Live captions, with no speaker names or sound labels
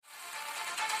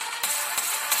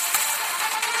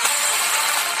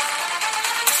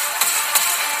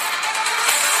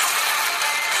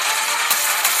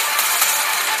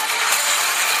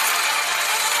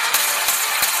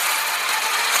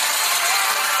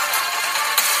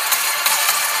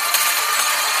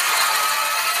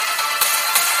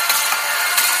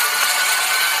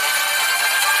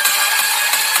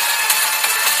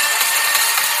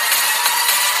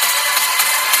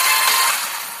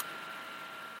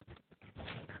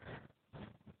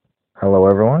Hello,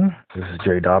 everyone. This is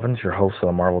Jay Dobbins, your host of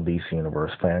the Marvel DC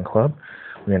Universe Fan Club.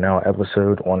 We are now at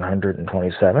episode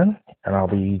 127, and I'll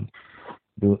be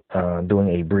doing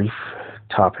a brief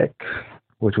topic,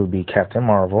 which would be Captain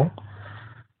Marvel.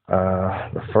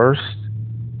 The first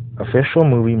official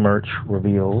movie merch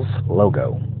reveals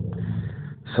logo.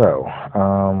 So,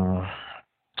 um,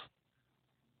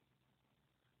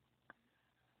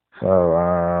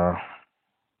 so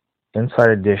Inside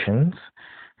Editions.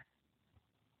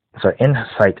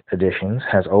 Insight Editions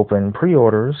has opened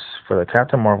pre-orders for the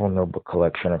Captain Marvel Notebook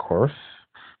Collection, of course,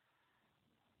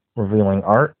 revealing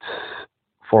art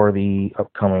for the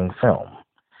upcoming film,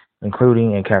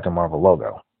 including a Captain Marvel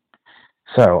logo.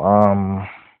 So,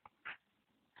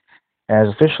 as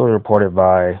officially reported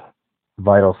by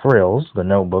Vital Thrills, the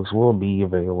notebooks will be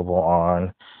available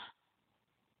on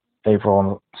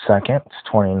April 2nd,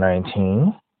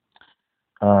 2019.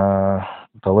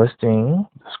 The listing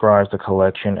describes the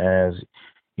collection as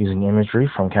using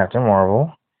imagery from Captain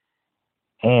Marvel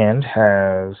and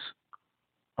has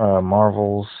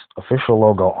Marvel's official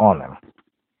logo on them.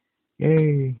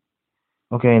 Yay!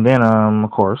 Okay, and then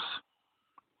of course,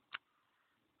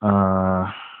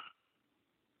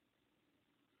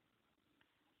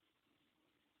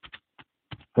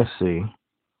 let's see.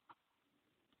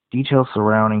 Details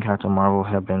surrounding Captain Marvel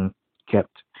have been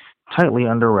kept tightly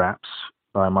under wraps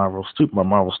by Marvel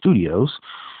Studios,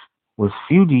 with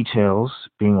few details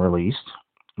being released.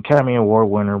 Academy Award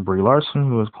winner Brie Larson,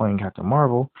 who is playing Captain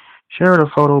Marvel, shared a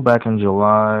photo back in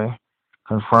July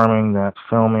confirming that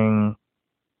filming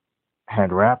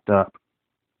had wrapped up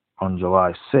on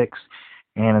July 6th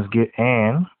and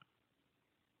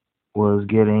was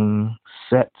getting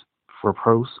set for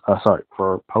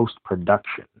post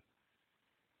production.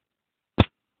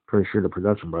 Pretty sure the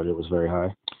production budget was very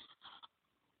high.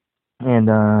 And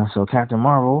so Captain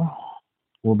Marvel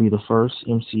will be the first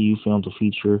MCU film to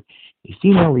feature a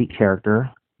female lead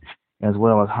character, as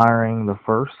well as hiring the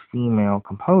first female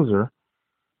composer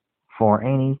for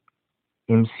any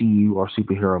MCU or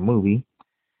superhero movie,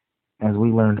 as we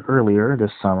learned earlier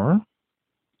this summer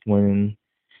when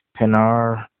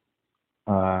Pinar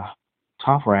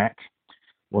Toprak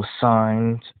was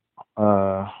signed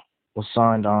on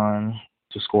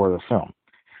to score the film.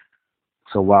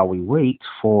 So while we wait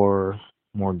for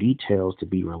more details to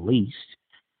be released,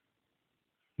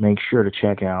 make sure to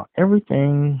check out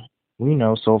everything we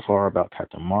know so far about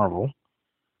Captain Marvel,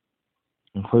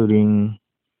 including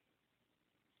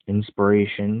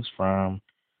inspirations from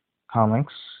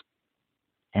comics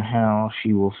and how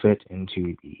she will fit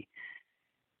into the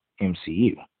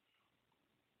MCU.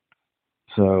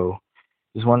 So,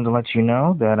 just wanted to let you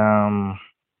know that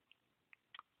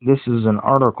this is an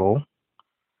article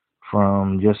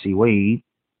from Jesse Wade,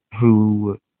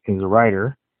 who is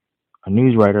a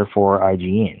news writer for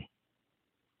IGN.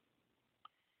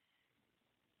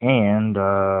 And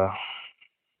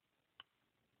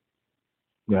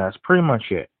yeah, that's pretty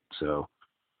much it. So,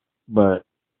 but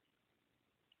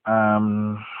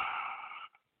I'm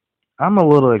a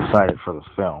little excited for the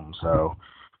film. So,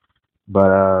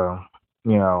 but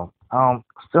I'm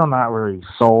still not really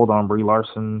sold on Brie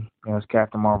Larson as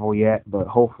Captain Marvel yet. But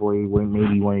hopefully,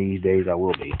 maybe one of these days I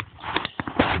will be.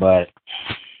 But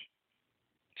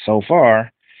so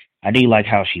far, I do like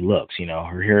how she looks.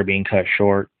 Her hair being cut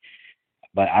short,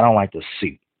 but I don't like the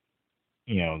suit.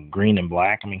 Green and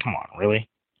black. I mean, come on, really?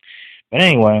 But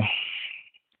anyway,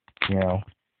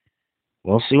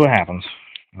 we'll see what happens.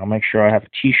 I'll make sure I have a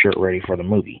T-shirt ready for the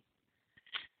movie.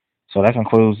 So that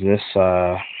concludes this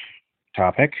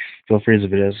topic. Feel free to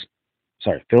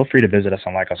visit us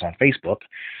and like us on Facebook.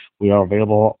 We are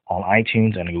available on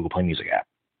iTunes and the Google Play Music app.